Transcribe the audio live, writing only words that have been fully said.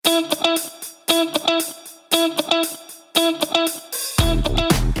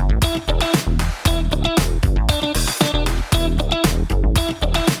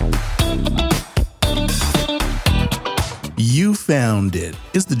named it.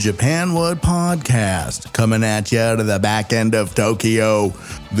 It's the Japan WUT podcast, coming at you out of the back end of Tokyo,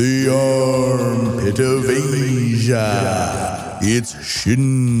 the armpit of Asia. It's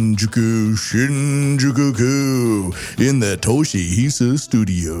Shinjuku-ku in the Toshihisa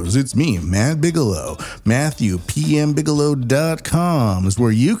Studios. It's me, Matt Bigelow. MatthewPMBigelow.com is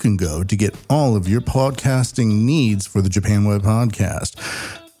where you can go to get all of your podcasting needs for the Japan WUT podcast.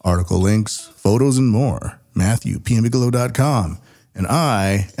 Article links, photos, and more. MatthewPMBigelow.com. And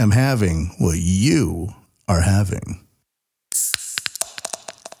I am having what you are having.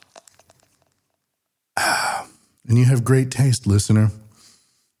 And you have great taste, listener.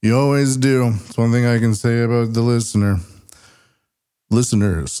 You always do. It's one thing I can say about the listener.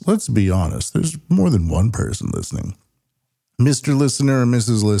 Listeners, let's be honest. There's more than one person listening. Mr. Listener or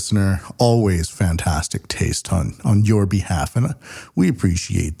Mrs. Listener, always fantastic taste on your behalf, and we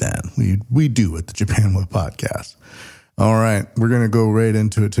appreciate that. We do at the Japan WUT podcast. All right, we're going to go right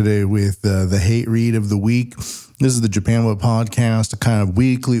into it today with the hate read of the week. This is the Japan WUT podcast, a kind of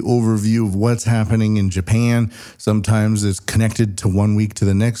weekly overview of what's happening in Japan. Sometimes it's connected to one week to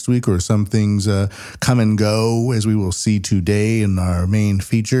the next week, or some things come and go, as we will see today in our main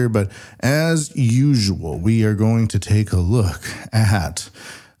feature. But as usual, we are going to take a look at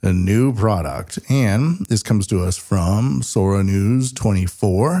a new product. And this comes to us from Sora News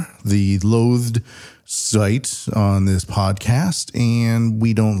 24, the loathed site on this podcast, and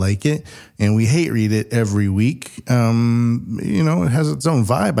we don't like it, and we hate read it every week. It has its own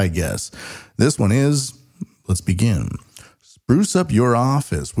vibe, I guess. This one is, let's begin. Spruce up your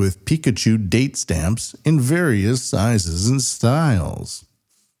office with Pikachu date stamps in various sizes and styles.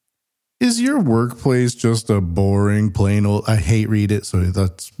 Is your workplace just a boring, plain old... I hate read it, so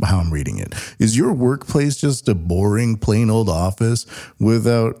that's how I'm reading it. Is your workplace just a boring, plain old office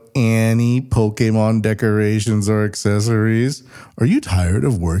without any Pokemon decorations or accessories? Are you tired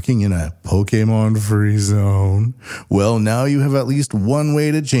of working in a Pokemon-free zone? Well, now you have at least one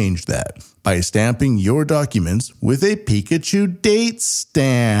way to change that. By stamping your documents with a Pikachu date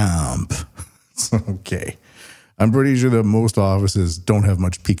stamp. Okay. I'm pretty sure that most offices don't have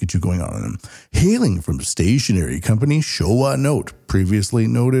much Pikachu going on in them. Hailing from stationery company Showa Note, previously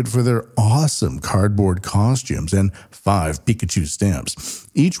noted for their awesome cardboard costumes and 5 Pikachu stamps,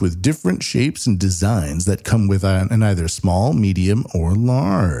 each with different shapes and designs that come with an either small, medium, or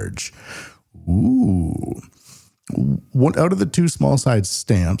large. Ooh. One out of the 2 small size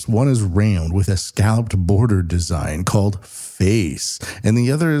stamps, one is round with a scalloped border design called face, and the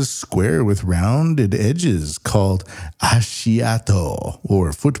other is square with rounded edges called ashiato,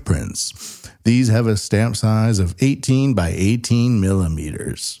 or footprints. These have a stamp size of 18 by 18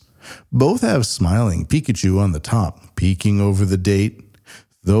 millimeters. Both have smiling Pikachu on the top, peeking over the date,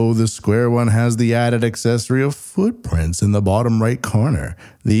 though the square one has the added accessory of footprints in the bottom right corner.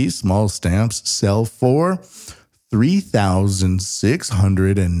 These small stamps sell for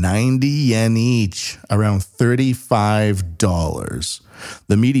 3,690 yen each, around $35.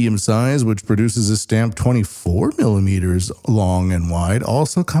 The medium size, which produces a stamp 24 millimeters long and wide,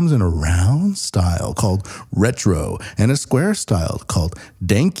 also comes in a round style called retro and a square style called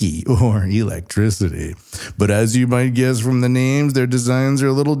denki, or electricity. But as you might guess from the names, their designs are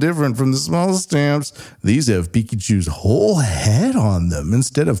a little different from the small stamps. These have Pikachu's whole head on them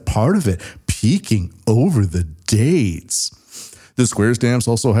instead of part of it peeking over the dates. The square stamps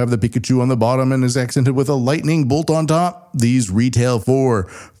also have the Pikachu on the bottom and is accented with a lightning bolt on top. These retail for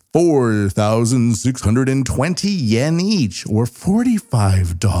 4,620 yen each, or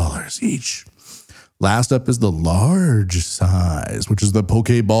 $45 each. Last up is the large size, which is the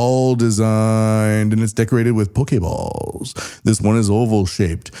Pokeball designed, and it's decorated with Pokeballs. This one is oval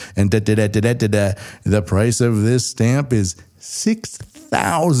shaped, and the price of this stamp is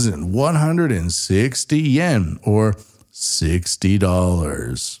 6,160 yen, or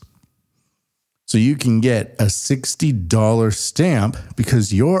 $60. So you can get a $60 stamp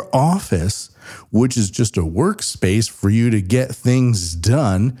because your office, which is just a workspace for you to get things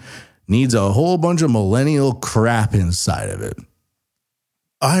done, needs a whole bunch of millennial crap inside of it.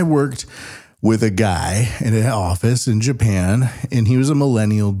 I worked with a guy in an office in Japan, and he was a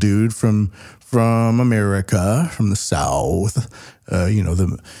millennial dude from America, from the South,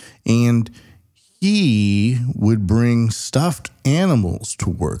 and he would bring stuffed animals to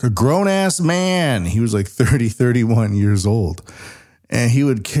work. A grown-ass man. He was like 31 years old. And he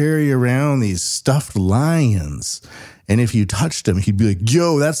would carry around these stuffed lions. And if you touched him, he'd be like,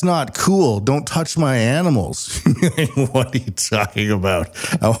 yo, that's not cool. Don't touch my animals. What are you talking about?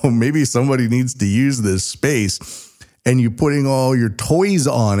 Oh, maybe somebody needs to use this space. and you're putting all your toys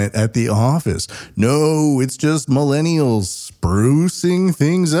on it at the office. No, it's just millennials sprucing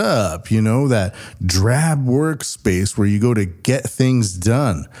things up, that drab workspace where you go to get things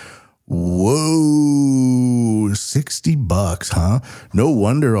done. Whoa, $60, huh? No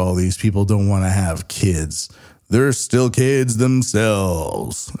wonder all these people don't want to have kids. They're still kids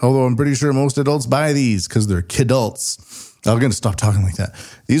themselves. Although I'm pretty sure most adults buy these because they're kidults. I'm going to stop talking like that.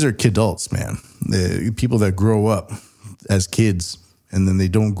 These are kidults, man. The people that grow up as kids and then they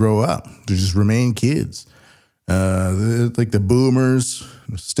don't grow up. They just remain kids. Like the boomers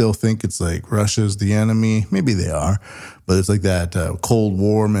still think it's like Russia's the enemy. Maybe they are, but it's like that Cold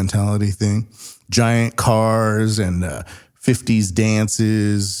War mentality thing. Giant cars and 50s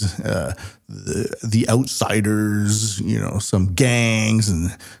dances, the outsiders, some gangs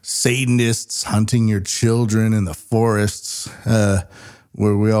and Satanists hunting your children in the forests,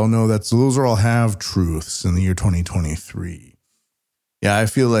 where we all know those are all half-truths in the year 2023. Yeah, I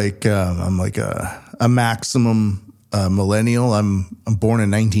feel like I'm like a maximum millennial. I'm born in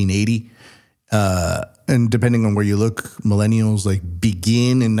 1980. And depending on where you look, millennials like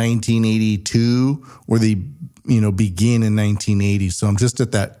begin in 1982 or they, begin in 1980. So I'm just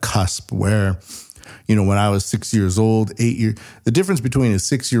at that cusp where, when I was 6 years old, the difference between a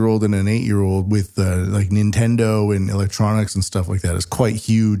 6-year-old and an 8-year-old with like Nintendo and electronics and stuff like that is quite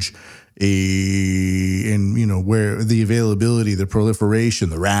huge. And where the availability, the proliferation,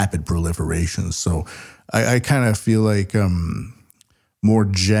 the rapid proliferation. So I kind of feel like more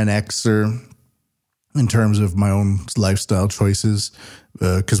Gen Xer in terms of my own lifestyle choices.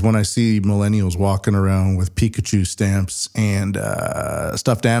 Because when I see millennials walking around with Pikachu stamps and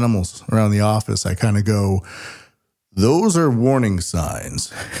stuffed animals around the office, I kind of go, those are warning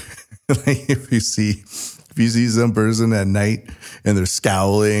signs. Like if you see some person at night and they're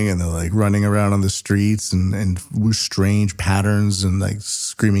scowling and they're like running around on the streets and with strange patterns and like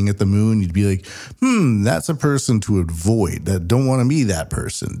screaming at the moon, you'd be like, that's a person to avoid. That don't want to be that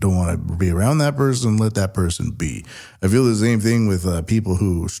person. Don't want to be around that person. Let that person be. I feel the same thing with people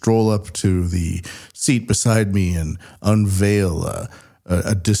who stroll up to the seat beside me and unveil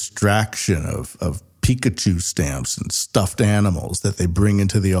a distraction of Pikachu stamps and stuffed animals that they bring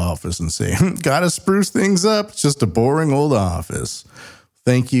into the office and say, gotta spruce things up. It's just a boring old office.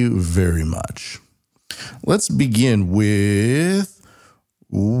 Thank you very much. Let's begin with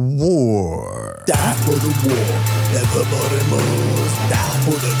war. Die for the war. Everybody moves. Die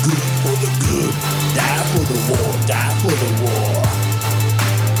for the good. Die for the war. Die for the war.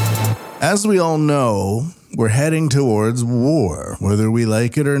 As we all know, we're heading towards war, whether we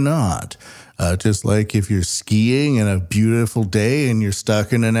like it or not. Just like if you're skiing in a beautiful day and you're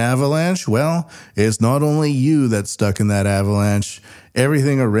stuck in an avalanche, well, it's not only you that's stuck in that avalanche.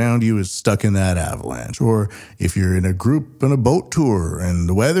 Everything around you is stuck in that avalanche. Or if you're in a group on a boat tour and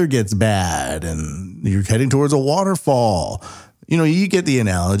the weather gets bad and you're heading towards a waterfall, you get the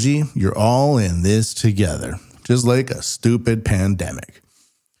analogy. You're all in this together, just like a stupid pandemic.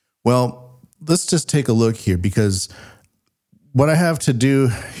 Well, let's just take a look here because what I have to do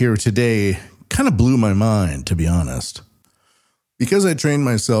here today kind of blew my mind, to be honest. Because I trained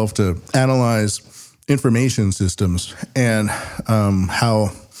myself to analyze information systems and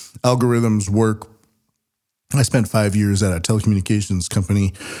how algorithms work, I spent 5 years at a telecommunications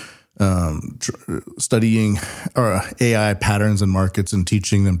company studying AI patterns and markets and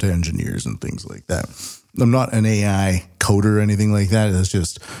teaching them to engineers and things like that. I'm not an AI coder or anything like that. It's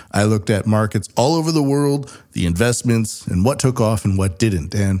just I looked at markets all over the world, the investments, and what took off and what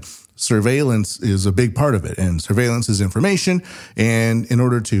didn't. And surveillance is a big part of it. And surveillance is information. And in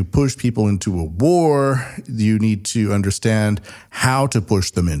order to push people into a war, you need to understand how to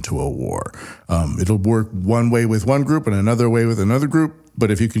push them into a war. It'll work one way with one group and another way with another group.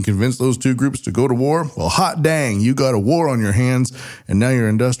 But if you can convince those two groups to go to war, well, hot dang, you got a war on your hands. And now your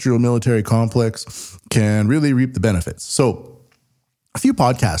industrial military complex can really reap the benefits. So a few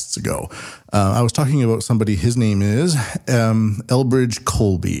podcasts ago, I was talking about somebody, his name is Elbridge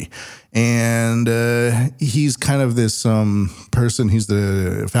Colby. And he's kind of this person, he's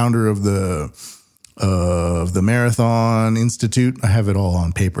the founder of the Marathon Institute. I have it all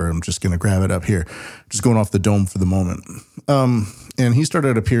on paper. I'm just going to grab it up here. Just going off the dome for the moment. And he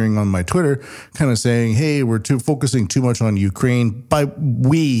started appearing on my Twitter, kind of saying, hey, we're focusing too much on Ukraine. By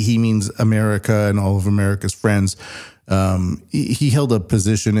we, he means America and all of America's friends. He held a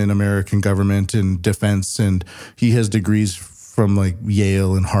position in American government and defense, and he has degrees from like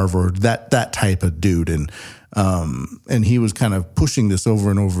Yale and Harvard, that type of dude. And he was kind of pushing this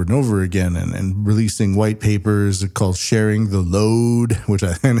over and over and over again and releasing white papers called Sharing the Load, which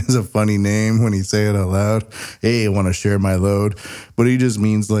I think is a funny name when he say it out loud. Hey, I want to share my load. But he just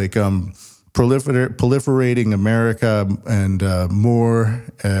means like proliferating America and more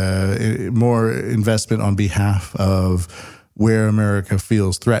investment on behalf of where America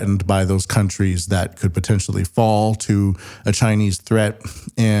feels threatened by those countries that could potentially fall to a Chinese threat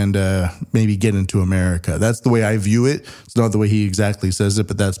and maybe get into America. That's the way I view it. It's not the way he exactly says it,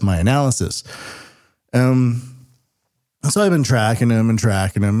 but that's my analysis. So I've been tracking him,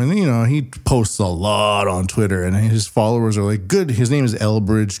 and you know, he posts a lot on Twitter, and his followers are like, good. His name is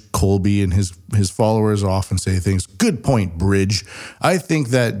Elbridge Colby, and his followers often say things, good point, Bridge. I think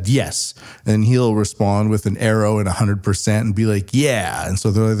that, yes. And he'll respond with an arrow and 100% and be like, yeah. And so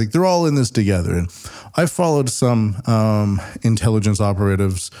they're all in this together. And I followed some intelligence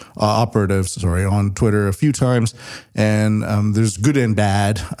operatives on Twitter a few times, and there's good and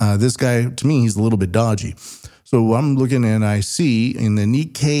bad. This guy, to me, he's a little bit dodgy. So I'm looking and I see in the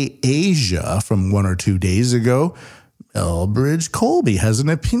Nikkei Asia from 1 or 2 days ago, Elbridge Colby has an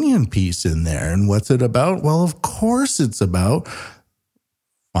opinion piece in there. And what's it about? Well, of course it's about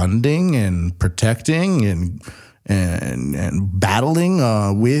funding and protecting and battling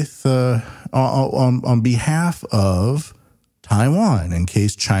on behalf of Taiwan in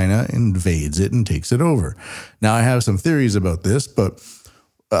case China invades it and takes it over. Now, I have some theories about this, but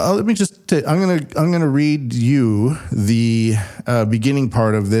let me just. I'm gonna read you the beginning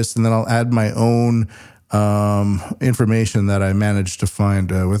part of this, and then I'll add my own information that I managed to find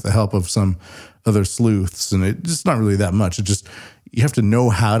with the help of some other sleuths. And it's not really that much. It just, you have to know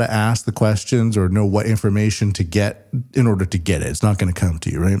how to ask the questions or know what information to get in order to get it. It's not going to come to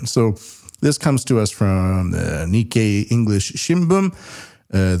you, right? So this comes to us from the Nikkei English Shimbun,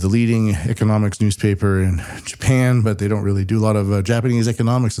 the leading economics newspaper in Japan, but they don't really do a lot of Japanese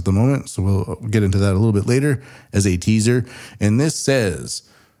economics at the moment. So we'll get into that a little bit later as a teaser. And this says,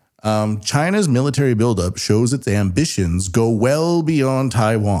 China's military buildup shows its ambitions go well beyond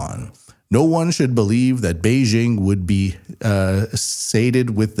Taiwan. No one should believe that Beijing would be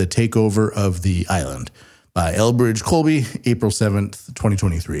sated with the takeover of the island. By Elbridge Colby, April 7th,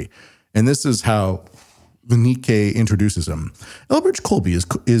 2023. And this is how the Nikkei introduces him. Elbridge Colby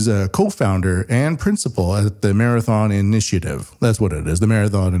is a co-founder and principal at the Marathon Initiative. That's what it is, the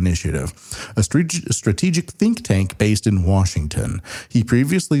Marathon Initiative, a strategic think tank based in Washington. He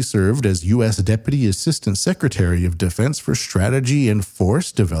previously served as U.S. Deputy Assistant Secretary of Defense for Strategy and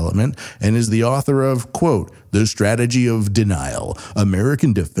Force Development and is the author of, quote, The Strategy of Denial,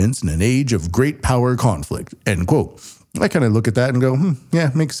 American Defense in an Age of Great Power Conflict, end quote. I kind of look at that and go,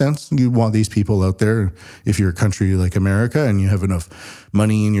 yeah, makes sense. You want these people out there. If you're a country like America and you have enough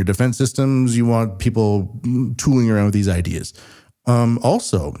money in your defense systems, you want people tooling around with these ideas.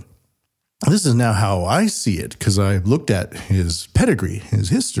 Also, this is now how I see it because I looked at his pedigree, his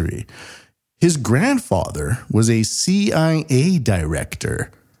history. His grandfather was a CIA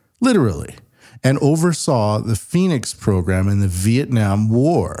director, literally, and oversaw the Phoenix program in the Vietnam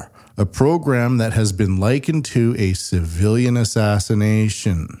War. A program that has been likened to a civilian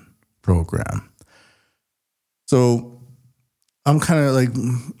assassination program. So I'm kind of like,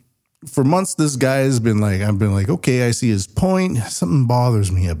 for months, this guy has been like, I've been like, okay, I see his point. Something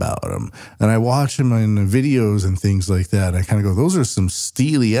bothers me about him. And I watch him in the videos and things like that. I kind of go, those are some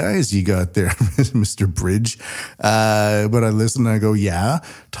steely eyes you got there, Mr. Bridge. But I listen and I go, yeah,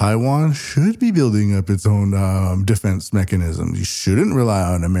 Taiwan should be building up its own defense mechanisms. You shouldn't rely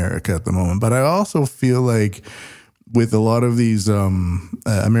on America at the moment. But I also feel like with a lot of these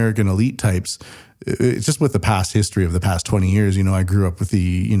American elite types, it's just with the past history of the past 20 years, you know, I grew up with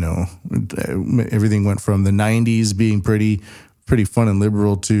everything went from the 90s being pretty fun and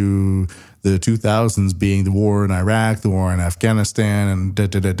liberal to the 2000s being the war in Iraq, the war in Afghanistan, and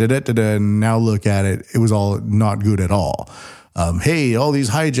and now look at it, it was all not good at all. Hey, all these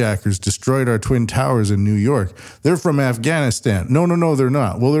hijackers destroyed our Twin Towers in New York. They're from Afghanistan. No, they're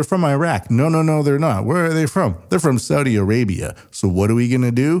not. Well, they're from Iraq. No, they're not. Where are they from? They're from Saudi Arabia. So what are we going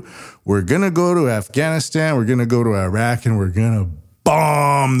to do? We're going to go to Afghanistan. We're going to go to Iraq, and we're going to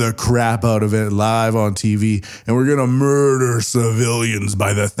bomb the crap out of it live on TV. And we're going to murder civilians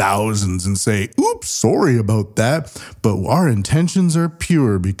by the thousands and say, oops, sorry about that. But our intentions are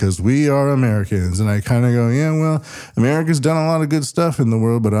pure because we are Americans. And I kind of go, yeah, well, America's done a lot of good stuff in the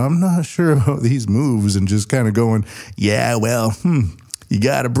world, but I'm not sure about these moves, and just kind of going, yeah, well, You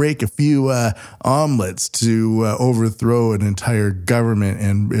got to break a few omelets to overthrow an entire government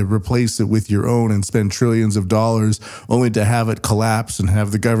and replace it with your own and spend trillions of dollars only to have it collapse and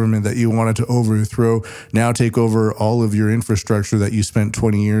have the government that you wanted to overthrow now take over all of your infrastructure that you spent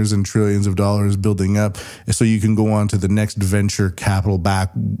 20 years and trillions of dollars building up so you can go on to the next venture capital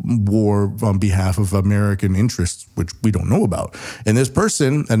back war on behalf of American interests, which we don't know about. And this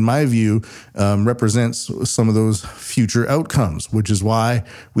person, in my view, represents some of those future outcomes, which is why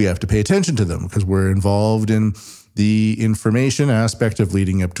we have to pay attention to them, because we're involved in the information aspect of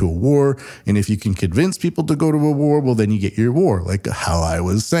leading up to a war. And if you can convince people to go to a war, well, then you get your war, like how I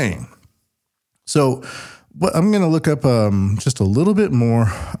was saying. So I'm going to look up just a little bit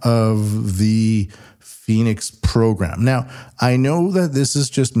more of the Phoenix program. Now, I know that this is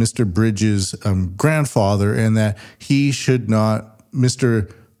just Mr. Bridges' grandfather, and that he should not,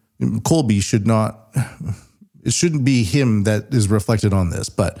 Mr. Colby should not, it shouldn't be him that is reflected on this,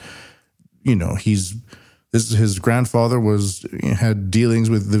 but, you know, his grandfather had dealings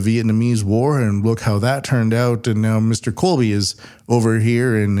with the Vietnamese War, and look how that turned out. And now Mr. Colby is over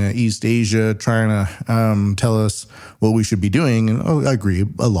here in East Asia trying to tell us what we should be doing. And I agree,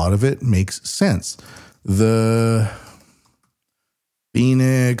 a lot of it makes sense. The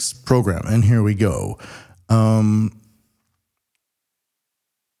Phoenix program, and here we go,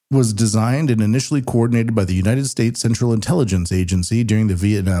 was designed and initially coordinated by the United States Central Intelligence Agency during the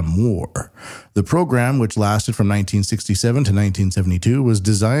Vietnam War. The program, which lasted from 1967 to 1972, was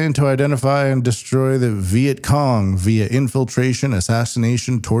designed to identify and destroy the Viet Cong via infiltration,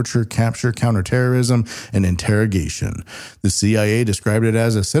 assassination, torture, capture, counterterrorism, and interrogation. The CIA described it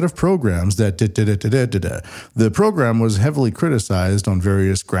as a set of programs that The program was heavily criticized on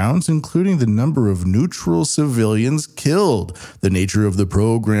various grounds, including the number of neutral civilians killed, the nature of the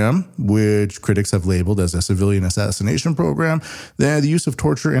program, which critics have labeled as a civilian assassination program, the use of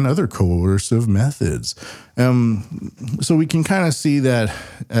torture and other coercive methods. So we can kind of see that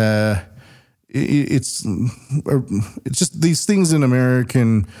it's just these things in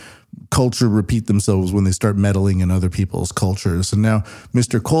American culture repeat themselves when they start meddling in other people's cultures. And now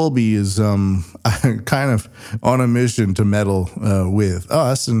Mr. Colby is kind of on a mission to meddle with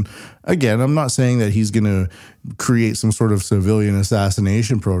us. And again, I'm not saying that he's going to create some sort of civilian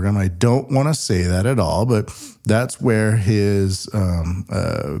assassination program. I don't want to say that at all, but that's where his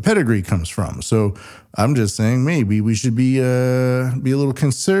pedigree comes from. So I'm just saying maybe we should be a little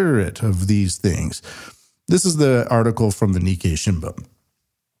considerate of these things. This is the article from the Nikkei Shimbun.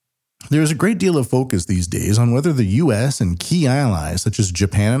 There is a great deal of focus these days on whether the U.S. and key allies such as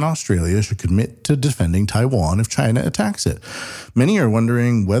Japan and Australia should commit to defending Taiwan if China attacks it. Many are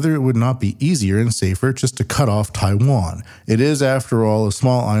wondering whether it would not be easier and safer just to cut off Taiwan. It is, after all, a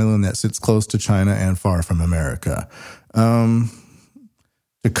small island that sits close to China and far from America.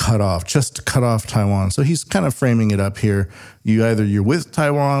 To cut off Taiwan. So he's kind of framing it up here. You're with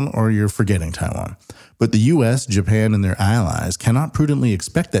Taiwan or you're forgetting Taiwan. But the U.S., Japan, and their allies cannot prudently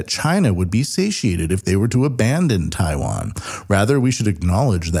expect that China would be satiated if they were to abandon Taiwan. Rather, we should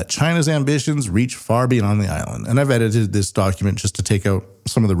acknowledge that China's ambitions reach far beyond the island. And I've edited this document just to take out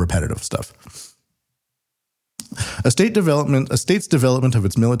some of the repetitive stuff. A state's development of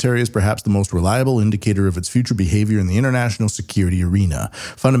its military is perhaps the most reliable indicator of its future behavior in the international security arena.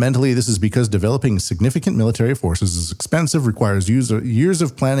 Fundamentally, this is because developing significant military forces is expensive, requires years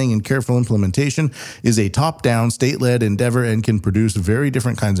of planning and careful implementation, is a top-down, state-led endeavor, and can produce very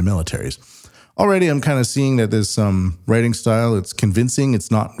different kinds of militaries. Already, I'm kind of seeing that this writing style, it's convincing, it's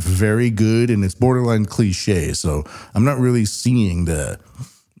not very good, and it's borderline cliche. So I'm not really seeing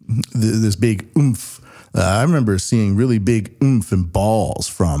this big oomph. I remember seeing really big oomph and balls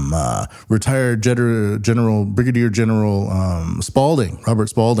from retired Brigadier General Spaulding, Robert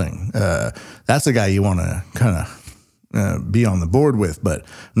Spaulding. That's a guy you want to kind of be on the board with, but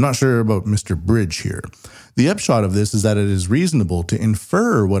I'm not sure about Mr. Bridge here. The upshot of this is that it is reasonable to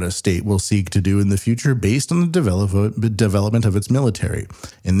infer what a state will seek to do in the future based on the development of its military.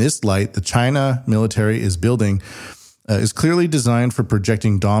 In this light, the China military is clearly designed for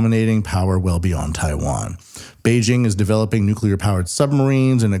projecting dominating power well beyond Taiwan. Beijing is developing nuclear-powered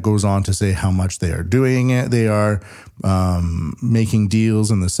submarines, and it goes on to say how much they are doing it. They are making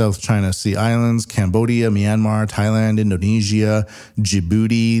deals in the South China Sea Islands, Cambodia, Myanmar, Thailand, Indonesia,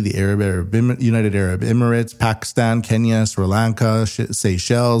 Djibouti, the United Arab Emirates, Pakistan, Kenya, Sri Lanka,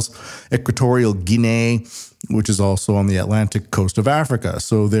 Seychelles, Equatorial Guinea, which is also on the Atlantic coast of Africa.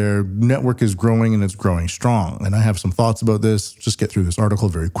 So their network is growing, and it's growing strong. And I have some thoughts about this. Just get through this article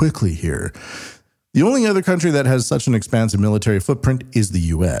very quickly here. The only other country that has such an expansive military footprint is the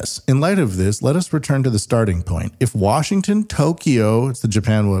US. In light of this, let us return to the starting point. If Washington, Tokyo, it's the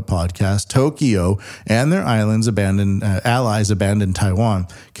Japan WUT podcast, Tokyo and their allies abandon Taiwan,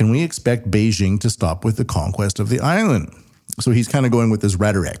 can we expect Beijing to stop with the conquest of the island? So he's kind of going with this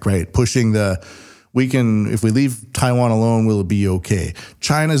rhetoric, right? Pushing if we leave Taiwan alone, will it be okay?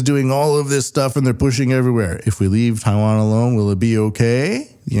 China's doing all of this stuff and they're pushing everywhere. If we leave Taiwan alone, will it be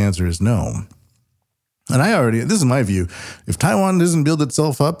okay? The answer is no. And this is my view. If Taiwan doesn't build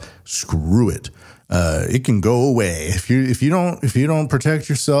itself up, screw it. It can go away. If you don't protect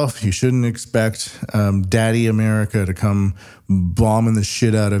yourself, you shouldn't expect Daddy America to come bombing the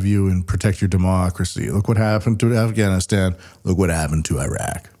shit out of you and protect your democracy. Look what happened to Afghanistan. Look what happened to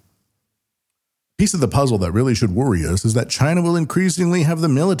Iraq. Piece of the puzzle that really should worry us is that China will increasingly have the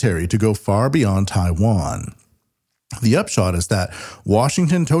military to go far beyond Taiwan. The upshot is that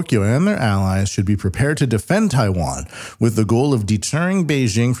Washington, Tokyo, and their allies should be prepared to defend Taiwan with the goal of deterring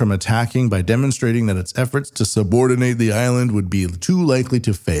Beijing from attacking by demonstrating that its efforts to subordinate the island would be too likely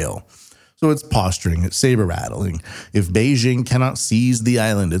to fail. So it's posturing, it's saber-rattling. If Beijing cannot seize the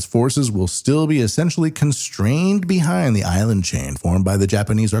island, its forces will still be essentially constrained behind the island chain formed by the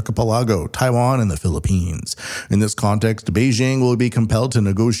Japanese archipelago, Taiwan, and the Philippines. In this context, Beijing will be compelled to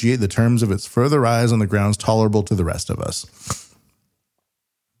negotiate the terms of its further rise on the grounds tolerable to the rest of us.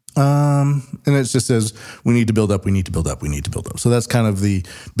 And it just says, we need to build up, we need to build up, we need to build up. So that's kind of the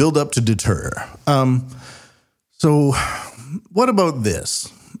build up to deter. So what about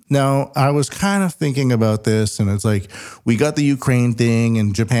this? Now, I was kind of thinking about this, and it's like, we got the Ukraine thing,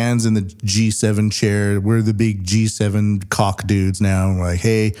 and Japan's in the G7 chair. We're the big G7 cock dudes now. And we're like,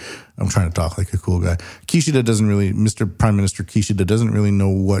 hey, I'm trying to talk like a cool guy. Mr. Prime Minister Kishida doesn't really know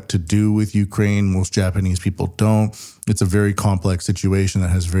what to do with Ukraine. Most Japanese people don't. It's a very complex situation that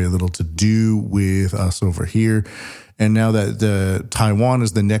has very little to do with us over here. And now that Taiwan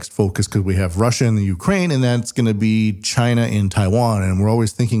is the next focus because we have Russia and the Ukraine, and that's going to be China in Taiwan. And we're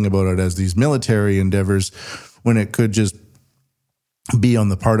always thinking about it as these military endeavors when it could just be on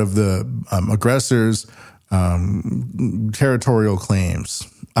the part of the aggressors, territorial claims.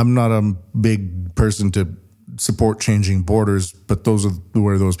 I'm not a big person to support changing borders, but those are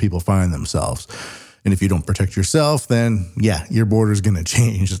where those people find themselves. And if you don't protect yourself, then, yeah, your border's going to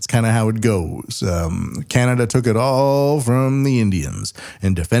change. It's kind of how it goes. Canada took it all from the Indians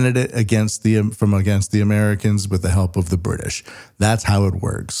and defended it against the Americans with the help of the British. That's how it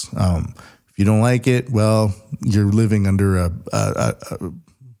works. If you don't like it, well, you're living under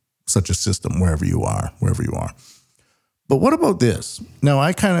such a system wherever you are. But what about this? Now,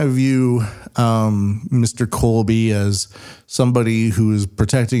 I kind of view Mr. Colby as somebody who is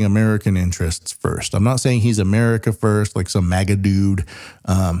protecting American interests first. I'm not saying he's America first, like some MAGA dude.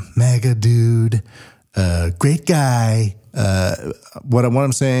 Great guy. What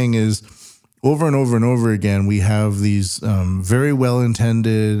I'm saying is, over and over and over again, we have these very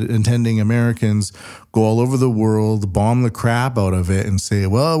intending Americans go all over the world, bomb the crap out of it, and say,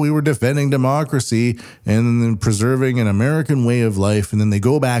 well, we were defending democracy and then preserving an American way of life, and then they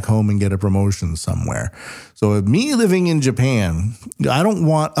go back home and get a promotion somewhere. So me living in Japan, I don't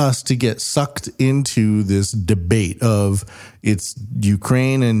want us to get sucked into this debate of it's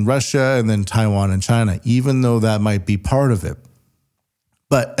Ukraine and Russia and then Taiwan and China, even though that might be part of it.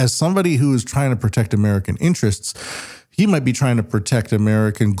 But as somebody who is trying to protect American interests, he might be trying to protect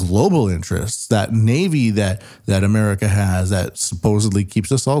American global interests, that Navy that America has that supposedly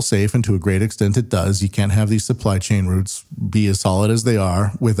keeps us all safe, and to a great extent it does. You can't have these supply chain routes be as solid as they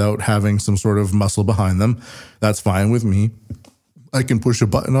are without having some sort of muscle behind them. That's fine with me. I can push a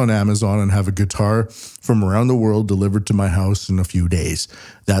button on Amazon and have a guitar from around the world delivered to my house in a few days.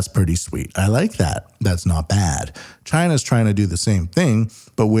 That's pretty sweet. I like that. That's not bad. China's trying to do the same thing,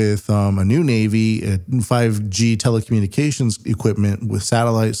 but with a new Navy, 5G telecommunications equipment with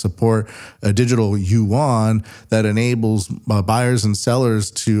satellite support, a digital yuan that enables buyers and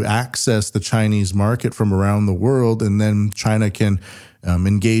sellers to access the Chinese market from around the world, and then China can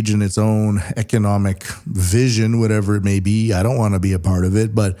engage in its own economic vision, whatever it may be. I don't want to be a part of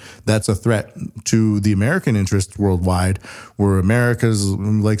it, but that's a threat to the American interest worldwide, where America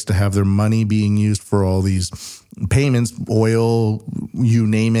likes to have their money being used for all these payments, oil, you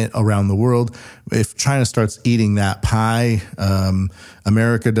name it, around the world. If China starts eating that pie,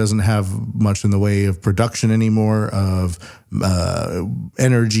 America doesn't have much in the way of production anymore of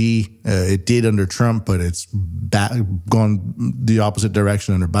energy. It did under Trump, but it's gone the opposite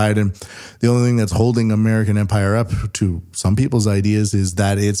direction under Biden. The only thing that's holding American empire up, to some people's ideas, is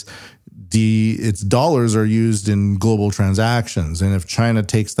that its dollars are used in global transactions. And if China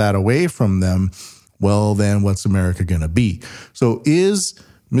takes that away from them, well, then what's America going to be? So is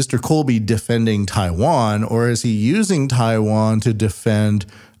Mr. Colby defending Taiwan, or is he using Taiwan to defend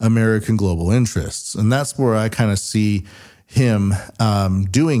American global interests? And that's where I kind of see him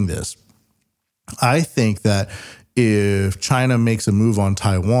doing this. I think that if China makes a move on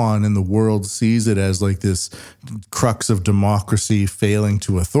Taiwan and the world sees it as like this crux of democracy failing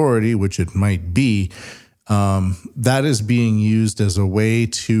to authority, which it might be, that is being used as a way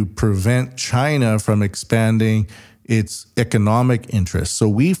to prevent China from expanding its economic interests. So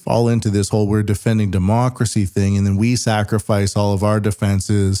we fall into this whole we're defending democracy thing, and then we sacrifice all of our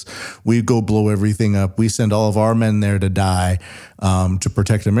defenses. We go blow everything up. We send all of our men there to die to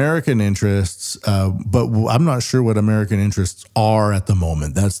protect American interests. But I'm not sure what American interests are at the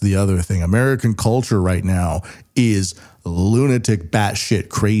moment. That's the other thing. American culture right now is lunatic, batshit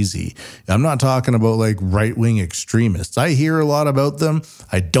crazy. I'm not talking about like right-wing extremists. I hear a lot about them.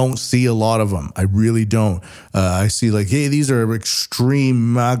 I don't see a lot of them. I really don't. I see like, hey, these are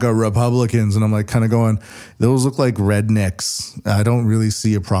extreme MAGA Republicans. And I'm like kind of going, those look like rednecks. I don't really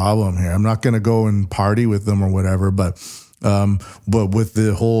see a problem here. I'm not going to go and party with them or whatever, but with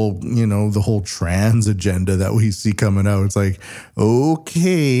the whole, the whole trans agenda that we see coming out, it's like,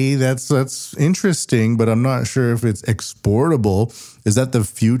 okay, that's interesting, but I'm not sure if it's exportable. Is that the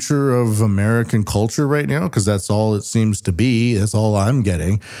future of American culture right now? Because that's all it seems to be. That's all I'm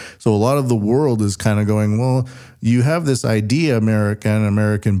getting. So a lot of the world is kind of going, well, you have this idea,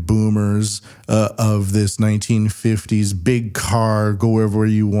 American boomers, of this 1950s big car, go wherever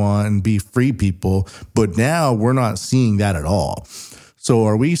you want and be free people. But now we're not seeing that at all. So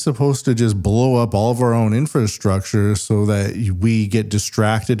are we supposed to just blow up all of our own infrastructure so that we get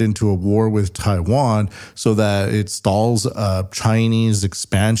distracted into a war with Taiwan so that it stalls Chinese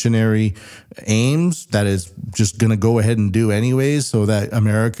expansionary aims that is just going to go ahead and do anyways so that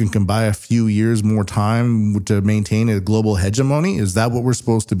America can buy a few years more time to maintain a global hegemony? Is that what we're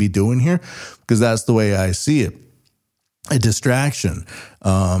supposed to be doing here? Because that's the way I see it. A distraction.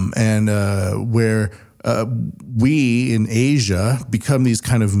 Where we in Asia become these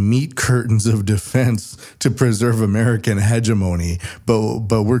kind of meat curtains of defense to preserve American hegemony,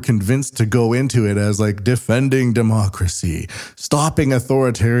 but we're convinced to go into it as like defending democracy, stopping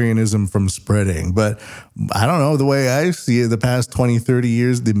authoritarianism from spreading. But I don't know, the way I see it, the past 20, 30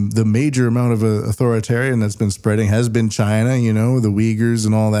 years, the major amount of authoritarian that's been spreading has been China, the Uyghurs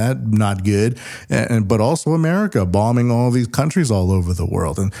and all that, not good. But also America bombing all these countries all over the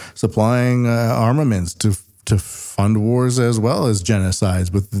world and supplying armaments to fund wars as well as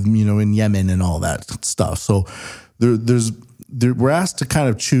genocides with, in Yemen and all that stuff. So we're asked to kind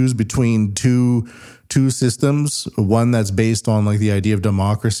of choose between two systems, one that's based on like the idea of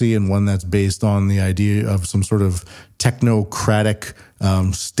democracy and one that's based on the idea of some sort of technocratic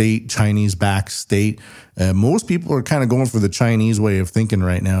state, Chinese-backed state. Most people are kind of going for the Chinese way of thinking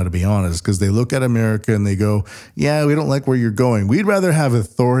right now, to be honest, because they look at America and they go, yeah, we don't like where you're going. We'd rather have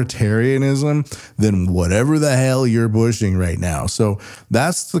authoritarianism than whatever the hell you're pushing right now. So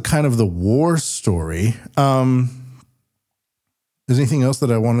that's the kind of the war story. Is anything else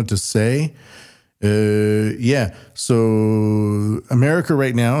that I wanted to say? So America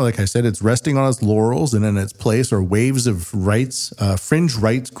right now, like I said, it's resting on its laurels, and in its place are waves of rights, fringe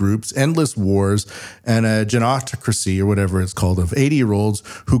rights groups, endless wars, and a genocracy, or whatever it's called, of 80-year-olds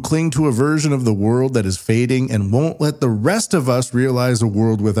who cling to a version of the world that is fading and won't let the rest of us realize a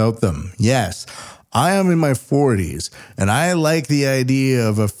world without them. Yes, I am in my 40s, and I like the idea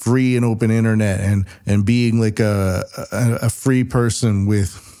of a free and open internet and being like a free person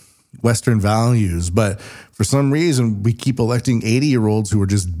with Western values. But for some reason, we keep electing 80-year-olds who are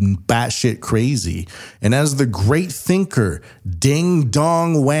just batshit crazy. And as the great thinker Ding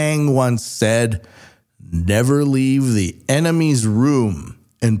Dong Wang once said, never leave the enemy's room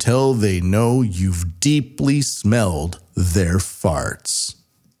until they know you've deeply smelled their farts.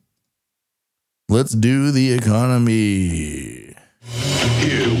 Let's do the economy.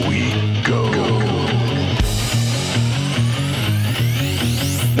 Here we go.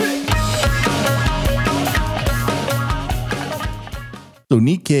 So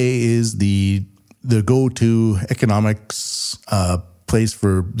Nikkei is the go-to economics place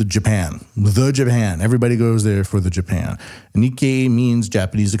for the Japan. Everybody goes there for the Japan. And Nikkei means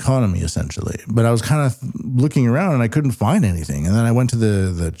Japanese economy, essentially. But I was kind of looking around and I couldn't find anything. And then I went to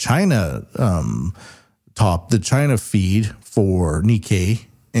the China the China feed for Nikkei,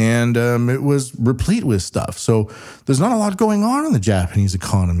 and it was replete with stuff. So there's not a lot going on in the Japanese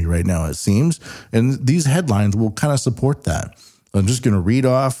economy right now, it seems. And these headlines will kind of support that. I'm just going to read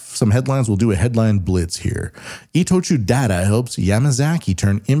off some headlines. We'll do a headline blitz here. Itochu data helps Yamazaki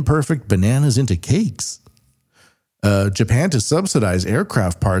turn imperfect bananas into cakes. Japan to subsidize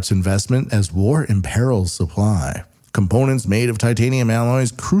aircraft parts investment as war imperils supply. Components made of titanium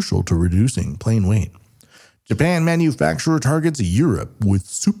alloys crucial to reducing plane weight. Japan manufacturer targets Europe with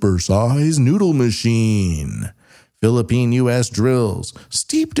supersized noodle machine. Philippine-U.S. drills.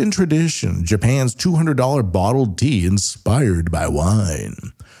 Steeped in tradition, Japan's $200 bottled tea inspired by wine.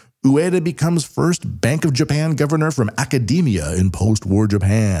 Ueda becomes first Bank of Japan governor from academia in post-war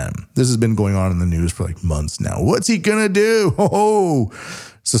Japan. This has been going on in the news for like months now. What's he gonna do? Ho-ho!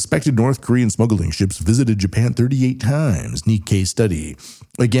 Suspected North Korean smuggling ships visited Japan 38 times. Nikkei study.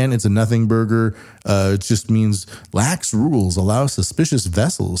 Again, it's a nothing burger. It just means lax rules allow suspicious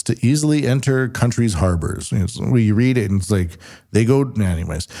vessels to easily enter countries' harbors. You read it and it's like they go.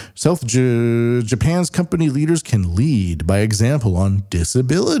 Anyways, Japan's company leaders can lead by example on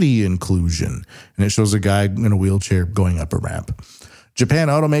disability inclusion. And it shows a guy in a wheelchair going up a ramp. Japan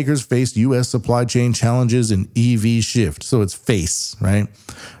automakers face U.S. supply chain challenges in EV shift. So it's face, right?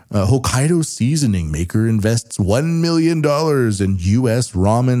 Hokkaido seasoning maker invests $1 million in U.S.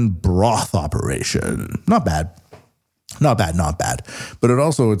 ramen broth operation. Not bad. Not bad. But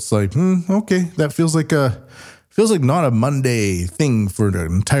it's like, okay, that feels like not a Monday thing for an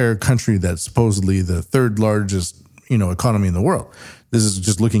entire country that's supposedly the third largest, economy in the world. This is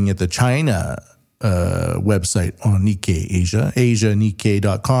just looking at the China website on Nikkei Asia,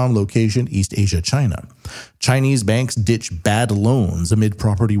 Nikkei.com, location East Asia, China. Chinese banks ditch bad loans amid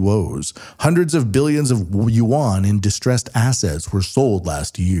property woes. Hundreds of billions of yuan in distressed assets were sold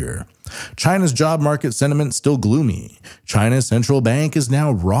last year. China's job market sentiment still gloomy. China's central bank is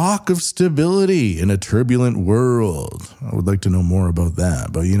now rock of stability in a turbulent world. I would like to know more about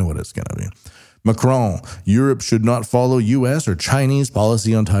that, but you know what it's going to be. Macron, Europe should not follow U.S. or Chinese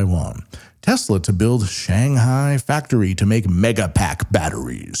policy on Taiwan. Tesla to build Shanghai factory to make Megapack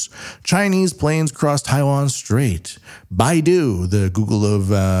batteries. Chinese planes cross Taiwan Strait. Baidu, the Google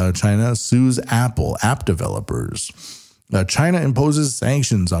of China, sues Apple app developers. China imposes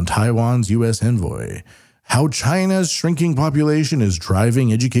sanctions on Taiwan's U.S. envoy. How China's shrinking population is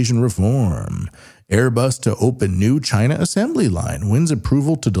driving education reform. Airbus to open new China assembly line, wins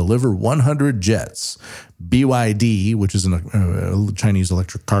approval to deliver 100 jets. BYD, which is a Chinese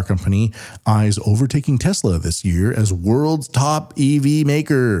electric car company, eyes overtaking Tesla this year as world's top EV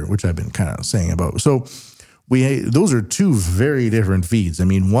maker, which I've been kind of saying about. So those are two very different feeds. I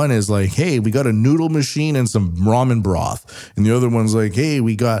mean, one is like, hey, we got a noodle machine and some ramen broth. And the other one's like, hey,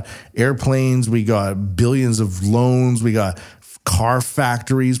 we got airplanes, we got billions of loans, we got car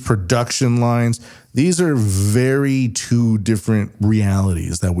factories, production lines. These are very two different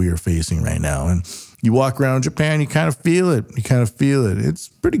realities that we are facing right now. And you walk around Japan, you kind of feel it. It's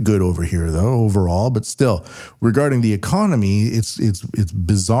pretty good over here, though, overall. But still, regarding the economy, it's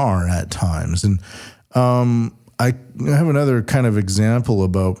bizarre at times. And I have another kind of example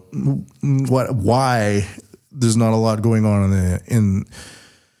about why there's not a lot going on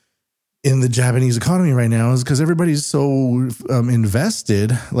in the Japanese economy right now is because everybody's so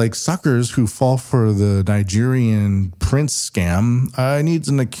invested, like suckers who fall for the Nigerian prince scam. I need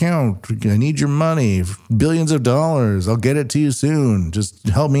an account. I need your money, billions of dollars. I'll get it to you soon. Just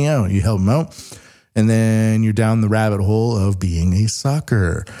help me out. You help them out. And then you're down the rabbit hole of being a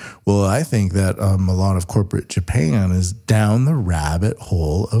sucker. Well, I think that a lot of corporate Japan is down the rabbit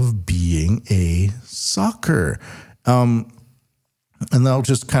hole of being a sucker. And I'll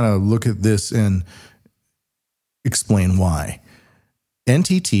just kind of look at this and explain why.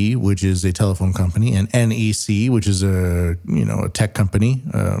 NTT, which is a telephone company, and NEC, which is a tech company,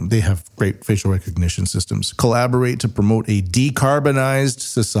 they have great facial recognition systems, collaborate to promote a decarbonized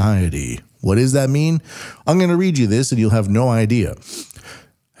society. What does that mean? I'm going to read you this and you'll have no idea.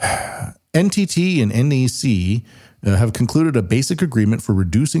 NTT and NEC have concluded a basic agreement for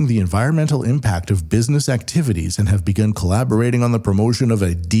reducing the environmental impact of business activities and have begun collaborating on the promotion of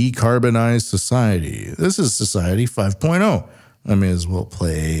a decarbonized society. This is Society 5.0. I may as well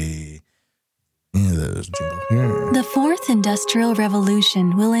play this jingle here. The fourth industrial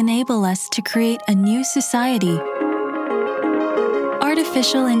revolution will enable us to create a new society.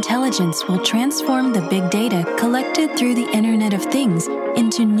 Artificial intelligence will transform the big data collected through the Internet of Things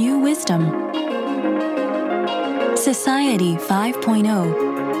into new wisdom. Society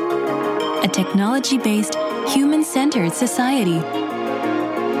 5.0, a technology-based, human-centered society.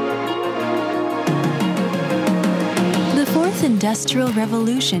 The fourth industrial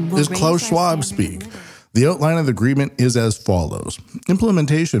revolution will Does Klaus Schwab speak? The outline of the agreement is as follows.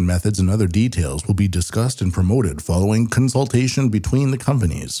 Implementation methods and other details will be discussed and promoted following consultation between the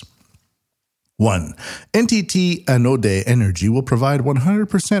companies. 1. NTT Anode Energy will provide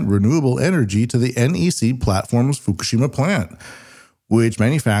 100% renewable energy to the NEC Platform's Fukushima plant, which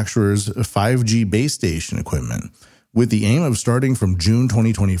manufactures 5G base station equipment, with the aim of starting from June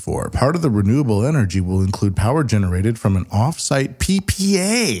 2024. Part of the renewable energy will include power generated from an off-site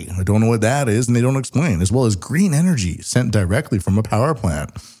PPA. I don't know what that is, and they don't explain, as well as green energy sent directly from a power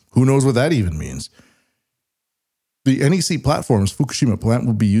plant. Who knows what that even means? The NEC Platform's Fukushima plant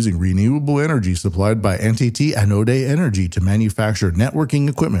will be using renewable energy supplied by NTT Anode Energy to manufacture networking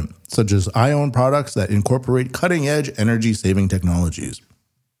equipment, such as ion products that incorporate cutting-edge energy-saving technologies.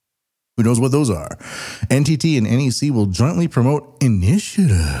 Who knows what those are? NTT and NEC will jointly promote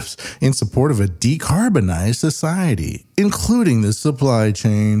initiatives in support of a decarbonized society, including the supply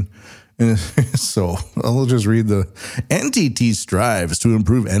chain. And so I'll just read the NTT strives to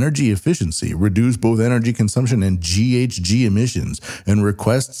improve energy efficiency, reduce both energy consumption and GHG emissions, and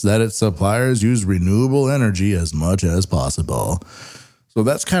requests that its suppliers use renewable energy as much as possible. So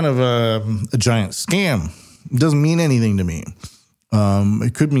that's kind of a giant scam. It doesn't mean anything to me.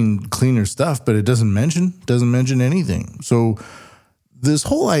 It could mean cleaner stuff, but it doesn't mention anything. So this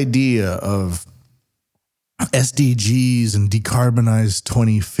whole idea of SDGs and decarbonized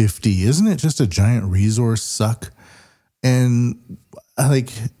 2050, isn't it just a giant resource suck? And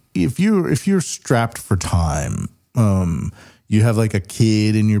like, if you're strapped for time, you have like a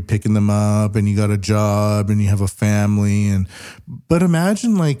kid and you're picking them up and you got a job and you have a family, but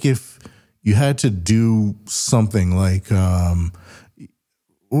imagine like if you had to do something like,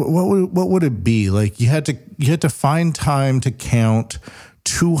 what would it be? Like you had to find time to count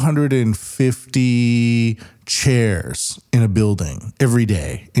 250 chairs in a building every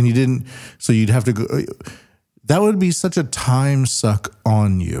day, and you didn't, so you'd have to go. That would be such a time suck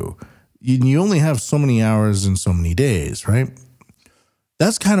on you. You only have so many hours and so many days, right?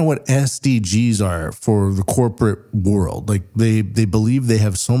 That's kind of what SDGs are for the corporate world. Like they believe they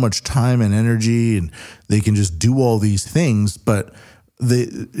have so much time and energy and they can just do all these things, but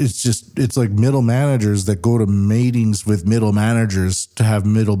it's like middle managers that go to meetings with middle managers to have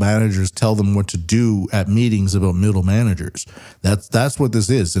middle managers tell them what to do at meetings about middle managers. That's what this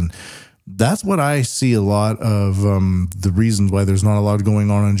is. And that's what I see a lot of the reasons why there's not a lot going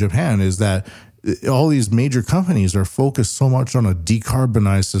on in Japan is that all these major companies are focused so much on a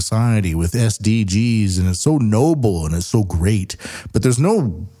decarbonized society with SDGs, and it's so noble and it's so great, but there's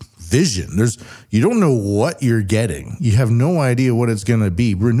no vision. You don't know what you're getting. You have no idea what it's going to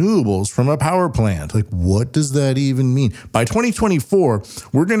be. Renewables from a power plant. Like, what does that even mean? By 2024,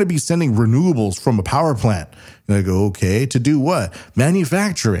 we're going to be sending renewables from a power plant. And I go, okay, to do what?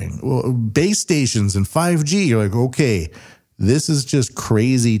 Manufacturing, base stations and 5G. You're like, okay, this is just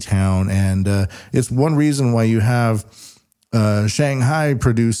crazy town. And it's one reason why you have Shanghai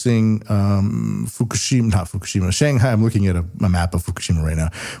producing Shanghai, I'm looking at a map of Fukushima right now.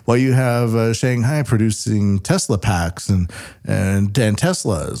 While you have Shanghai producing Tesla packs and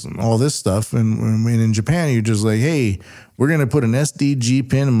Teslas and all this stuff. And in Japan, you're just like, hey, we're going to put an SDG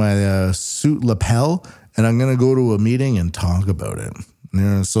pin in my suit lapel, and I'm going to go to a meeting and talk about it.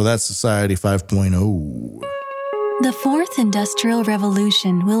 So that's Society 5.0. The fourth industrial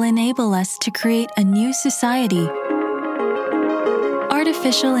revolution will enable us to create a new society.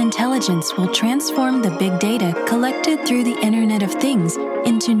 Artificial intelligence will transform the big data collected through the Internet of Things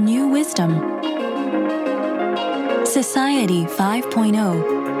into new wisdom. Society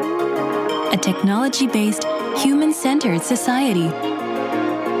 5.0, a technology-based, human-centered society.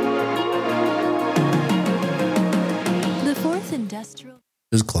 The fourth industrial...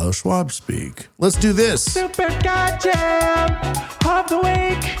 Does Klaus Schwab speak? Let's do this. Super Goddamn of the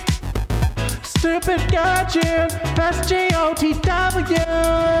week. Stupid Gotcha, SGOTW.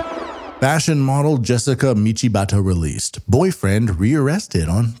 Fashion model Jessica Michibata released. Boyfriend rearrested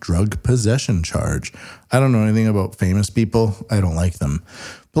on drug possession charge. I don't know anything about famous people. I don't like them.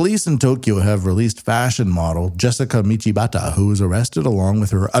 Police in Tokyo have released fashion model Jessica Michibata, who was arrested along with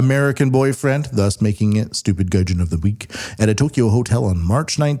her American boyfriend, thus making it Stupid Gudgeon of the Week, at a Tokyo hotel on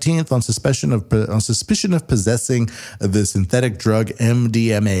March 19th on suspicion of possessing the synthetic drug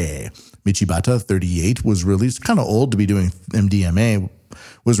MDMA. Michibata, 38, was released, kind of old to be doing MDMA,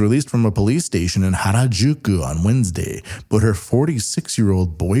 was released from a police station in Harajuku on Wednesday, but her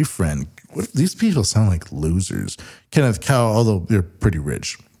 46-year-old boyfriend, these people sound like losers, Kenneth Kao, although they're pretty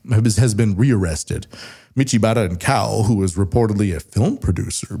rich, has been rearrested. Michibata and Kao, who was reportedly a film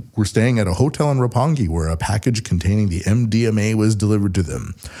producer, were staying at a hotel in Roppongi where a package containing the MDMA was delivered to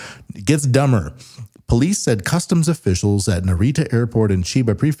them. It gets dumber. Police said customs officials at Narita Airport in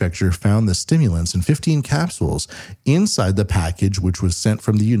Chiba Prefecture found the stimulants in 15 capsules inside the package, which was sent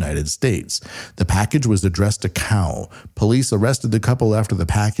from the United States. The package was addressed to Kao. Police arrested the couple after the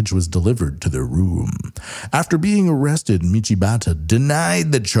package was delivered to their room. After being arrested, Michibata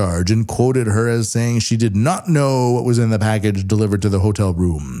denied the charge and quoted her as saying she did not know what was in the package delivered to the hotel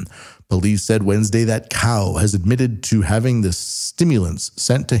room. Police said Wednesday that Kao has admitted to having the stimulants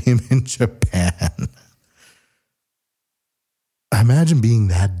sent to him in Japan. Imagine being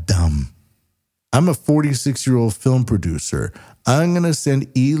that dumb. I'm a 46-year-old film producer. I'm going to send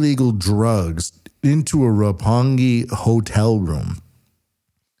illegal drugs into a Roppongi hotel room.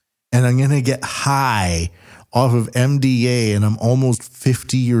 And I'm going to get high off of MDA, and I'm almost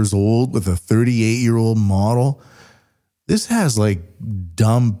 50 years old with a 38-year-old model. This has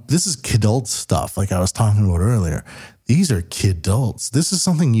this is kidult stuff like I was talking about earlier. These are kidults. This is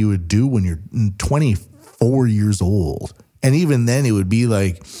something you would do when you're 24 years old. And even then it would be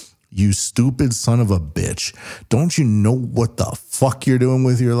like, you stupid son of a bitch. Don't you know what the fuck you're doing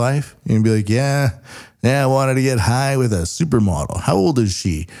with your life? And you'd be like, yeah, I wanted to get high with a supermodel. How old is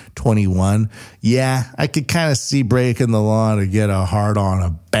she? 21. Yeah, I could kind of see breaking the law to get a hard on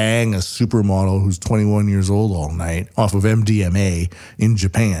a bang a supermodel who's 21 years old all night off of MDMA in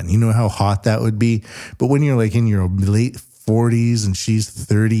Japan. You know how hot that would be? But when you're in your late 40s and she's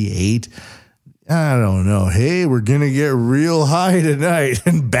 38, I don't know. Hey, we're going to get real high tonight.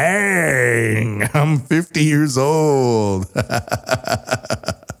 And bang, I'm 50 years old.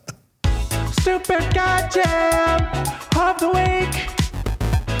 Stupid goddamn of the week.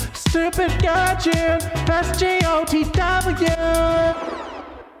 Stupid goddamn SGOTW.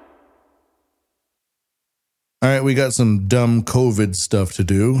 All right, we got some dumb COVID stuff to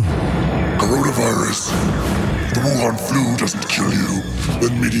do. Coronavirus. The Wuhan flu doesn't kill you. The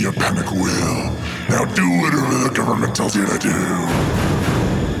media panic will. Now do whatever the government tells you to do.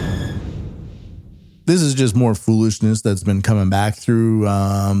 This is just more foolishness that's been coming back through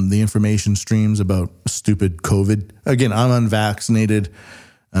the information streams about stupid COVID. Again, I'm unvaccinated.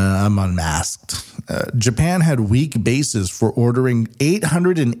 I'm unmasked. Japan had weak basis for ordering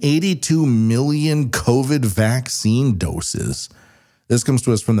 882 million COVID vaccine doses. This comes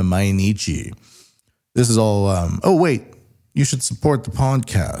to us from the Mainichi. This is all, you should support the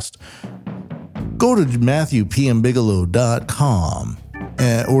podcast. Go to MatthewPMBigelow.com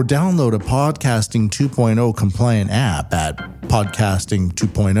or download a Podcasting 2.0 compliant app at Podcasting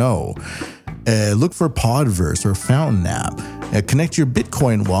 2.0. Look for Podverse or Fountain app. Connect your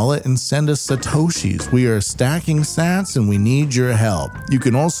Bitcoin wallet and send us Satoshis. We are stacking sats and we need your help. You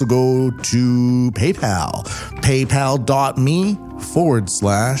can also go to PayPal,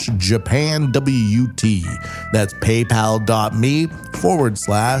 paypal.me/Japan WUT. That's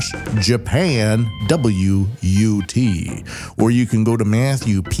paypal.me/Japan WUT. Or you can go to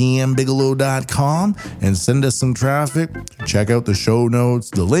MatthewPMBigelow.com and send us some traffic. Check out the show notes,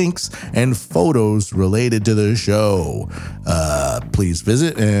 the links, and photos related to the show. Please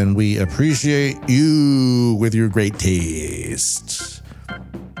visit, and we appreciate you with your great taste.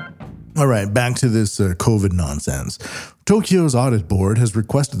 All right, back to this COVID nonsense. Tokyo's audit board has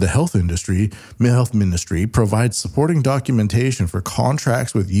requested the health ministry provide supporting documentation for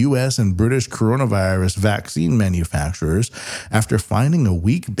contracts with U.S. and British coronavirus vaccine manufacturers after finding a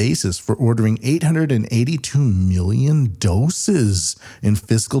weak basis for ordering 882 million doses in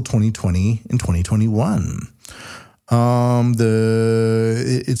fiscal 2020 and 2021.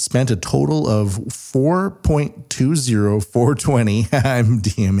 It spent a total of 4.20420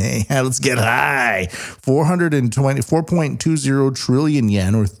 MDMA. Let's get high. 4.20 trillion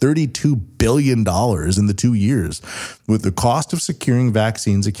yen, or $32 billion in the 2 years, with the cost of securing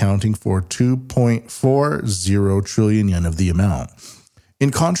vaccines accounting for 2.40 trillion yen of the amount. In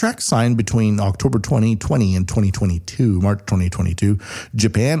contracts signed between October 2020 and March 2022,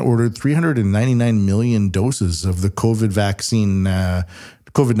 Japan ordered 399 million doses of the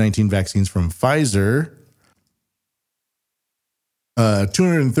COVID-19 vaccines from Pfizer,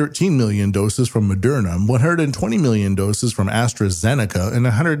 213 million doses from Moderna, 120 million doses from AstraZeneca, and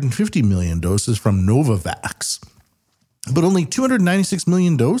 150 million doses from Novavax. But only 296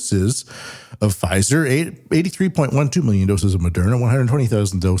 million doses of Pfizer, 83.12 million doses of Moderna,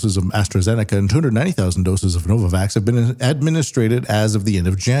 120,000 doses of AstraZeneca, and 290,000 doses of Novavax have been administered as of the end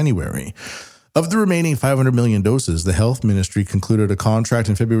of January. Of the remaining 500 million doses, the health ministry concluded a contract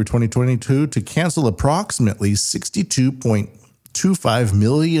in February 2022 to cancel approximately 62.25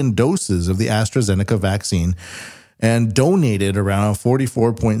 million doses of the AstraZeneca vaccine and donated around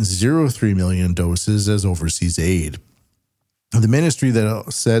 44.03 million doses as overseas aid. The ministry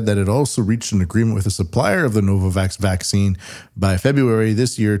that said that it also reached an agreement with the supplier of the Novavax vaccine by February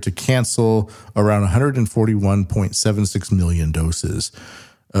this year to cancel around 141.76 million doses.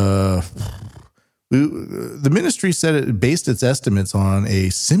 The ministry said it based its estimates on a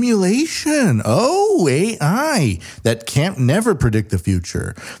simulation, AI, that can't never predict the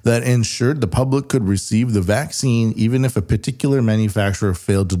future, that ensured the public could receive the vaccine even if a particular manufacturer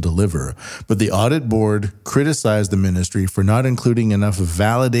failed to deliver. But the audit board criticized the ministry for not including enough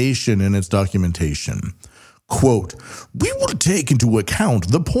validation in its documentation. Quote, "We will take into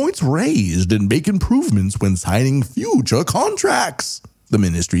account the points raised and make improvements when signing future contracts," the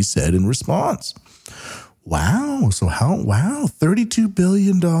ministry said in response. Wow. So $32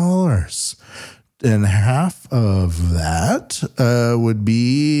 billion. And half of that would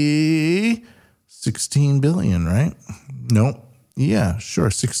be 16 billion, right? No. Yeah,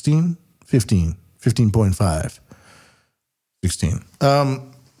 sure. 16, 15, 15.5. 16.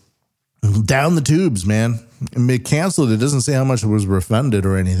 Down the tubes, man. It canceled. It doesn't say how much was refunded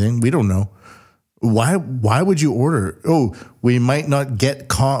or anything. We don't know. Why would you order? Oh, we might not get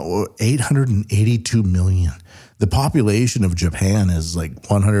caught. 882 million. The population of Japan is like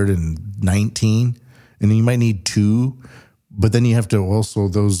 119, and you might need 2. But then you have to also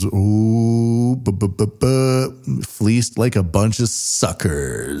those fleeced like a bunch of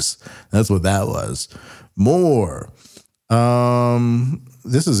suckers. That's what that was. More.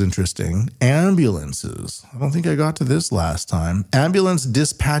 This is interesting. Ambulances. I don't think I got to this last time. Ambulance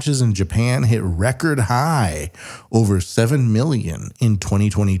dispatches in Japan hit record high, over 7 million in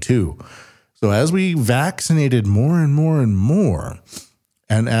 2022. So as we vaccinated more and more and more,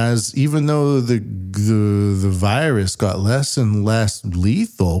 and as even though the virus got less and less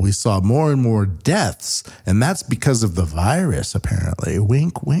lethal, we saw more and more deaths. And that's because of the virus, apparently.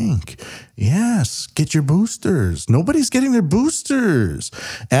 Wink, wink. Yes, get your boosters. Nobody's getting their boosters.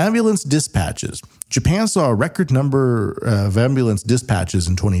 Ambulance dispatches. Japan saw a record number of ambulance dispatches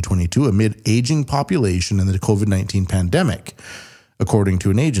in 2022 amid aging population and the COVID-19 pandemic. According to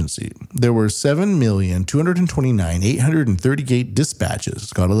an agency, there were 7,229,838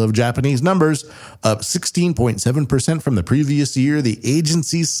 dispatches. Gotta love Japanese numbers, up 16.7% from the previous year. The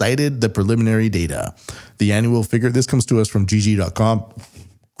agency cited the preliminary data. The annual figure, this comes to us from gg.com.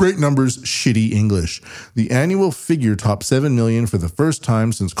 Great numbers, shitty English. The annual figure topped 7 million for the first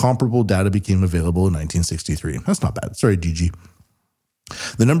time since comparable data became available in 1963. That's not bad. Sorry, GG.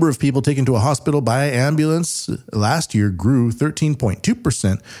 The number of people taken to a hospital by ambulance last year grew 13.2%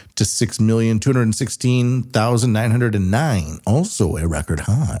 to 6,216,909, also a record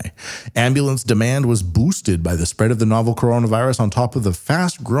high. Ambulance demand was boosted by the spread of the novel coronavirus on top of the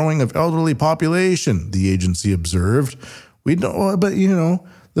fast growing of elderly population, the agency observed. We don't, but the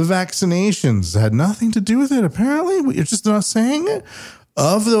vaccinations had nothing to do with it. Apparently, you're just not saying it.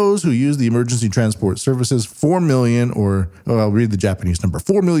 Of those who use the emergency transport services, 4 million, I'll read the Japanese number,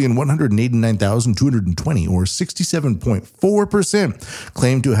 4,189,220, or 67.4%,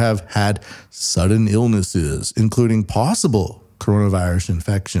 claim to have had sudden illnesses, including possible coronavirus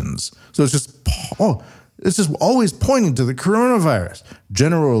infections. So it's just always pointing to the coronavirus.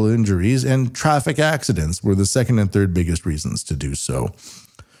 General injuries and traffic accidents were the second and third biggest reasons to do so.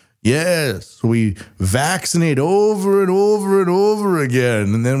 Yes, we vaccinate over and over and over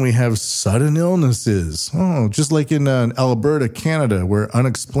again, and then we have sudden illnesses. Oh, just like in Alberta, Canada, where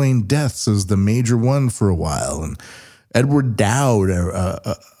unexplained deaths is the major one for a while. And Edward Dowd,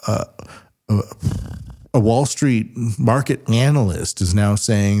 a Wall Street market analyst, is now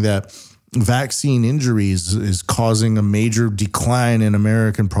saying that vaccine injuries is causing a major decline in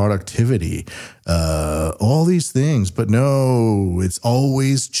American productivity. All these things, but no, it's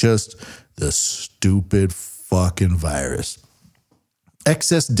always just the stupid fucking virus.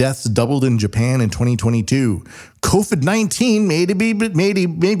 Excess deaths doubled in Japan in 2022. COVID-19 may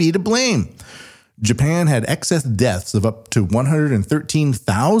be to blame. Japan had excess deaths of up to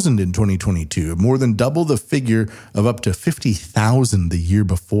 113,000 in 2022, more than double the figure of up to 50,000 the year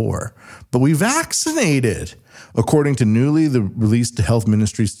before. But we vaccinated, according to newly released health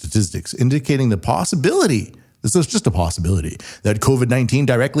ministry statistics, indicating the possibility, this is just a possibility, that COVID-19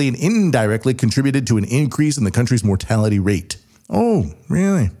 directly and indirectly contributed to an increase in the country's mortality rate. Oh,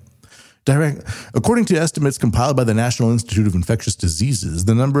 really? According to estimates compiled by the National Institute of Infectious Diseases,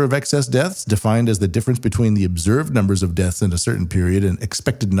 the number of excess deaths, defined as the difference between the observed numbers of deaths in a certain period and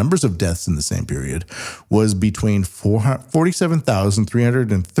expected numbers of deaths in the same period, was between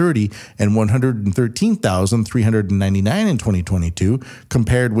 47,330 and 113,399 in 2022,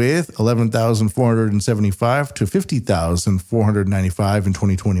 compared with 11,475 to 50,495 in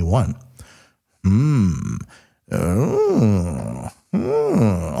 2021.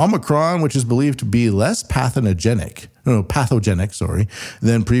 Omicron, which is believed to be less pathogenic,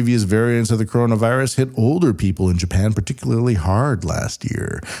 than previous variants of the coronavirus, hit older people in Japan particularly hard last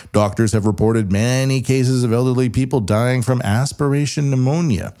year. Doctors have reported many cases of elderly people dying from aspiration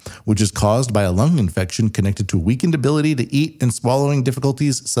pneumonia, which is caused by a lung infection connected to weakened ability to eat and swallowing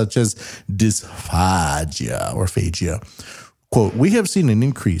difficulties such as dysphagia or phagia. Quote, we have seen an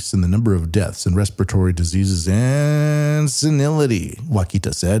increase in the number of deaths in respiratory diseases and senility,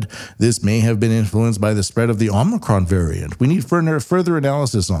 Wakita said. This may have been influenced by the spread of the Omicron variant. We need further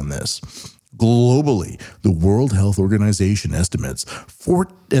analysis on this. Globally, the World Health Organization estimates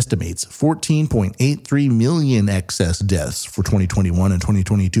 14.83 million excess deaths for 2021 and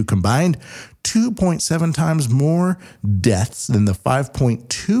 2022 combined, 2.7 times more deaths than the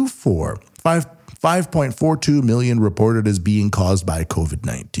 5.42 million reported as being caused by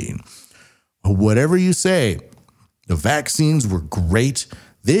COVID-19. Whatever you say, the vaccines were great.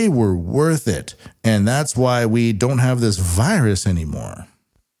 They were worth it. And that's why we don't have this virus anymore.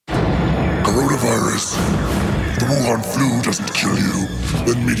 Coronavirus. If the Wuhan flu doesn't kill you,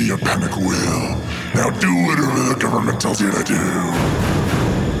 then media panic will. Now do whatever the government tells you to do.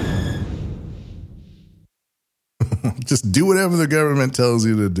 Just do whatever the government tells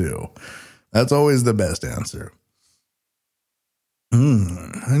you to do. That's always the best answer.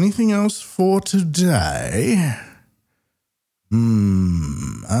 Anything else for today?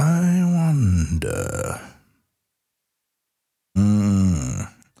 I wonder.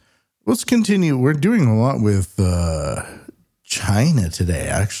 Let's continue. We're doing a lot with China today,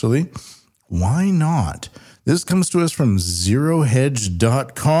 actually. Why not? This comes to us from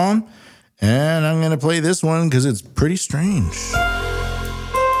zerohedge.com, and I'm going to play this one because it's pretty strange.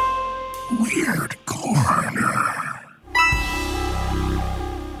 Weird corner.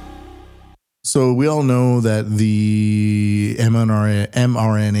 So we all know that the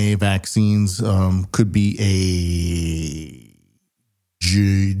mRNA vaccines could be a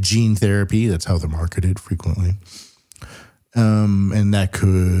gene therapy. That's how they're marketed frequently. And that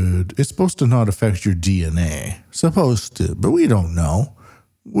it's supposed to not affect your DNA. Supposed to, but we don't know.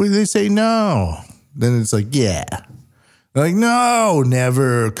 When they say no, then it's like, yeah. They're like, no,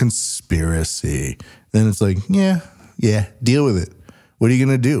 never, conspiracy. Then it's like, yeah, deal with it. What are you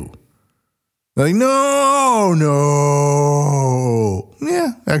going to do? They're like, no.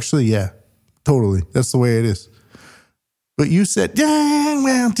 Yeah, actually, yeah, totally. That's the way it is. But you said, yeah,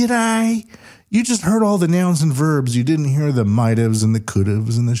 well, did I? You just heard all the nouns and verbs. You didn't hear the might'ves and the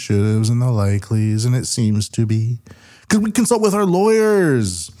could'ves and the should'ves and the likelies and it seems to be. Because we consult with our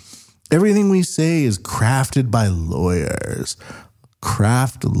lawyers. Everything we say is crafted by lawyers.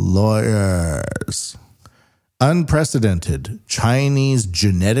 Craft lawyers. Unprecedented Chinese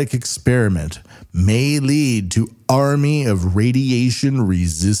genetic experiment may lead to army of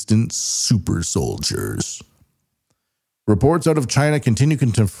radiation-resistant super soldiers. Reports out of China continue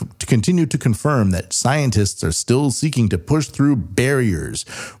to confirm that scientists are still seeking to push through barriers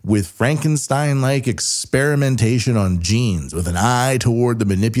with Frankenstein-like experimentation on genes with an eye toward the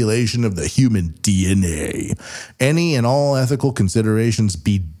manipulation of the human DNA. Any and all ethical considerations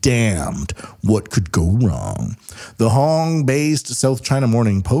be damned. What could go wrong? The Hong-based South China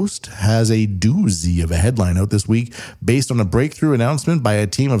Morning Post has a doozy of a headline out this week based on a breakthrough announcement by a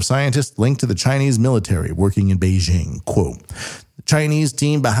team of scientists linked to the Chinese military working in Beijing. Quote, the Chinese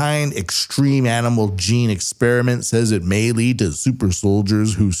team behind extreme animal gene experiment says it may lead to super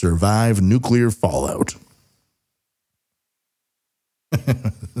soldiers who survive nuclear fallout.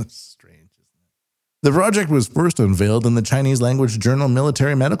 That's strange, isn't it? The project was first unveiled in the Chinese language journal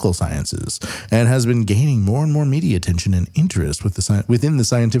Military Medical Sciences and has been gaining more and more media attention and interest within the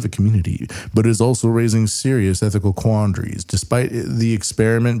scientific community, but is also raising serious ethical quandaries, despite the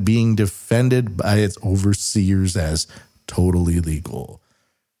experiment being defended by its overseers as totally legal.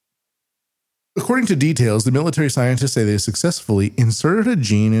 According to details, the military scientists say they successfully inserted a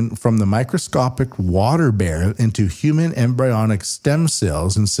gene from the microscopic water bear into human embryonic stem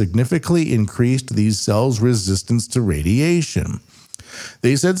cells and significantly increased these cells' resistance to radiation.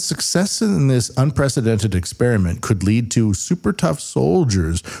 They said success in this unprecedented experiment could lead to super tough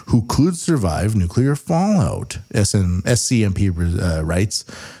soldiers who could survive nuclear fallout, SCMP writes.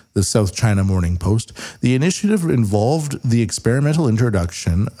 The South China Morning Post. The initiative involved the experimental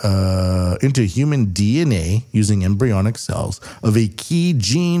introduction into human DNA using embryonic cells of a key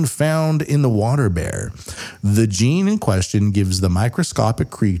gene found in the water bear. The gene in question gives the microscopic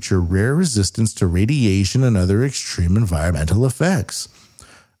creature rare resistance to radiation and other extreme environmental effects.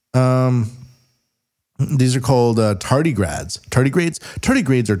 These are called tardigrades.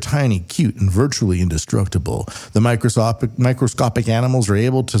 Tardigrades are tiny, cute, and virtually indestructible. The microscopic animals are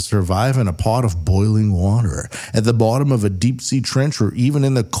able to survive in a pot of boiling water, at the bottom of a deep-sea trench, or even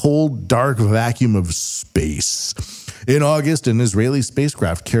in the cold, dark vacuum of space. In August, an Israeli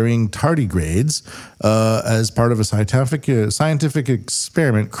spacecraft carrying tardigrades as part of a scientific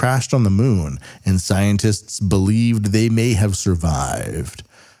experiment crashed on the moon, and scientists believed they may have survived.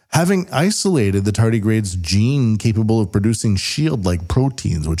 Having isolated the tardigrade's gene capable of producing shield-like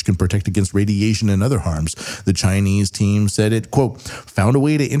proteins, which can protect against radiation and other harms, the Chinese team said it, quote, found a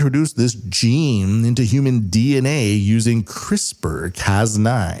way to introduce this gene into human DNA using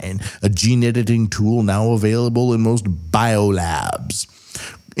CRISPR-Cas9, a gene editing tool now available in most biolabs.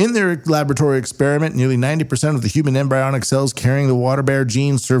 In their laboratory experiment, nearly 90% of the human embryonic cells carrying the water bear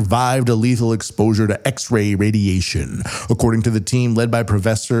gene survived a lethal exposure to X-ray radiation, according to the team led by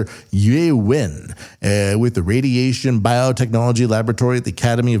Professor Yue Wen with the Radiation Biotechnology Laboratory at the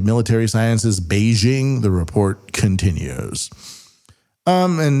Academy of Military Sciences, Beijing. The report continues.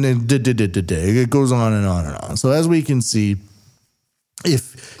 And it goes on and on and on. So as we can see,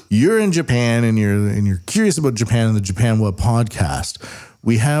 if you're in Japan and you're curious about Japan and the Japan WUT podcast,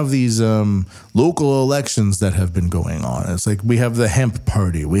 we have these local elections that have been going on. It's like we have the hemp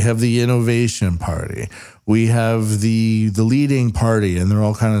party, we have the innovation party, we have the leading party, and they're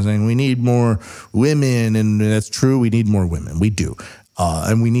all kind of saying we need more women, and that's true. We need more women. We do.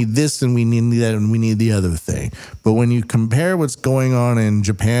 And we need this, and we need that, and we need the other thing. But when you compare what's going on in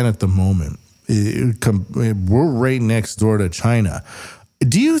Japan at the moment, we're right next door to China.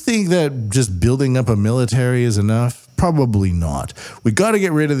 Do you think that just building up a military is enough? Probably not. We got to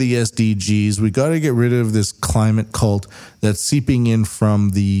get rid of the SDGs. We got to get rid of this climate cult that's seeping in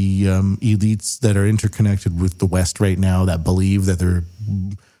from the elites that are interconnected with the West right now, that believe that they're,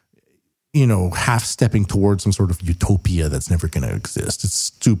 half stepping towards some sort of utopia that's never going to exist. It's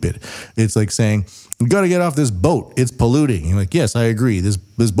stupid. It's like saying, you got to get off this boat. It's polluting. You're like, yes, I agree. This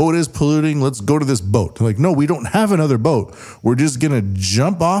boat is polluting. Let's go to this boat. They're like, no, we don't have another boat. We're just going to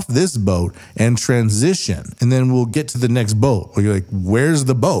jump off this boat and transition, and then we'll get to the next boat. Or you're like, where's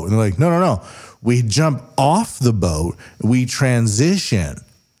the boat? And they're like, no. We jump off the boat. We transition.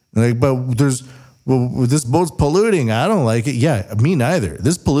 They're like, but this boat's polluting. I don't like it. Yeah, me neither.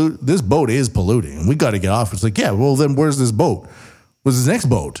 This boat is polluting. We got to get off. It's like, yeah, well, then where's this boat? What's this next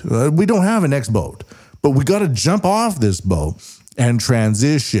boat? We don't have a next boat, but we got to jump off this boat and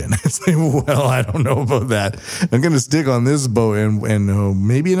transition. It's like, well, I don't know about that. I'm going to stick on this boat and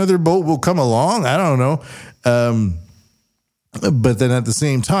maybe another boat will come along. I don't know. But then at the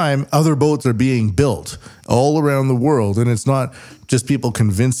same time, other boats are being built all around the world. And it's not just people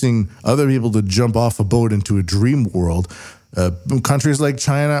convincing other people to jump off a boat into a dream world. Countries like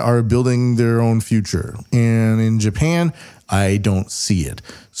China are building their own future. And in Japan, I don't see it.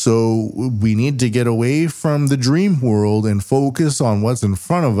 So we need to get away from the dream world and focus on what's in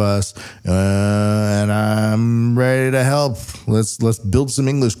front of us. And I'm ready to help. Let's build some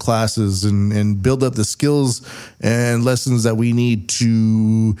English classes and build up the skills and lessons that we need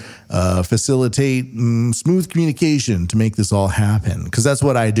to facilitate smooth communication to make this all happen. Because that's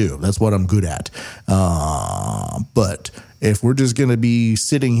what I do. That's what I'm good at. But if we're just going to be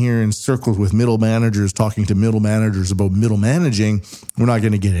sitting here in circles with middle managers talking to middle managers about middle managing, we're not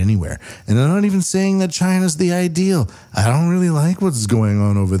going to get anywhere. And I'm not even saying that China's the ideal. I don't really like what's going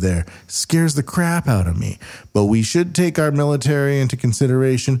on over there. It scares the crap out of me. But we should take our military into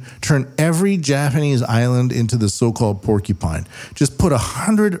consideration, turn every Japanese island into the so-called porcupine. Just put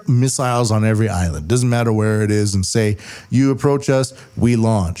 100 missiles on every island. Doesn't matter where it is, and say, you approach us, we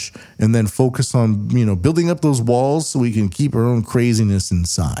launch. And then focus on, building up those walls so we can keep our own craziness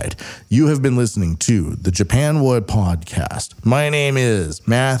inside. You have been listening to the Japan WUT podcast. My name is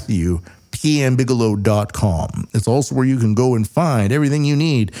Matthew, pmbigelow.com. It's also where you can go and find everything you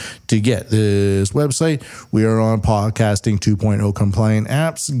need to get this website. We are on podcasting 2.0 compliant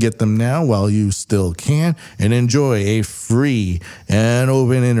apps. Get them now while you still can, and enjoy a free and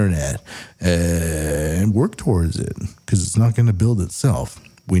open internet and work towards it, because it's not going to build itself.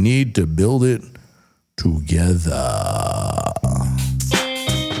 We need to build it together.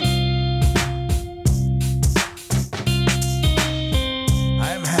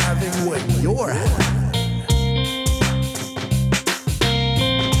 I'm having what you're having.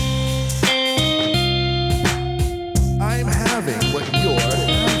 I'm having what you're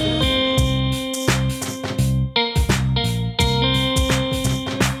having.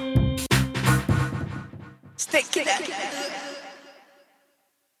 Stick it out.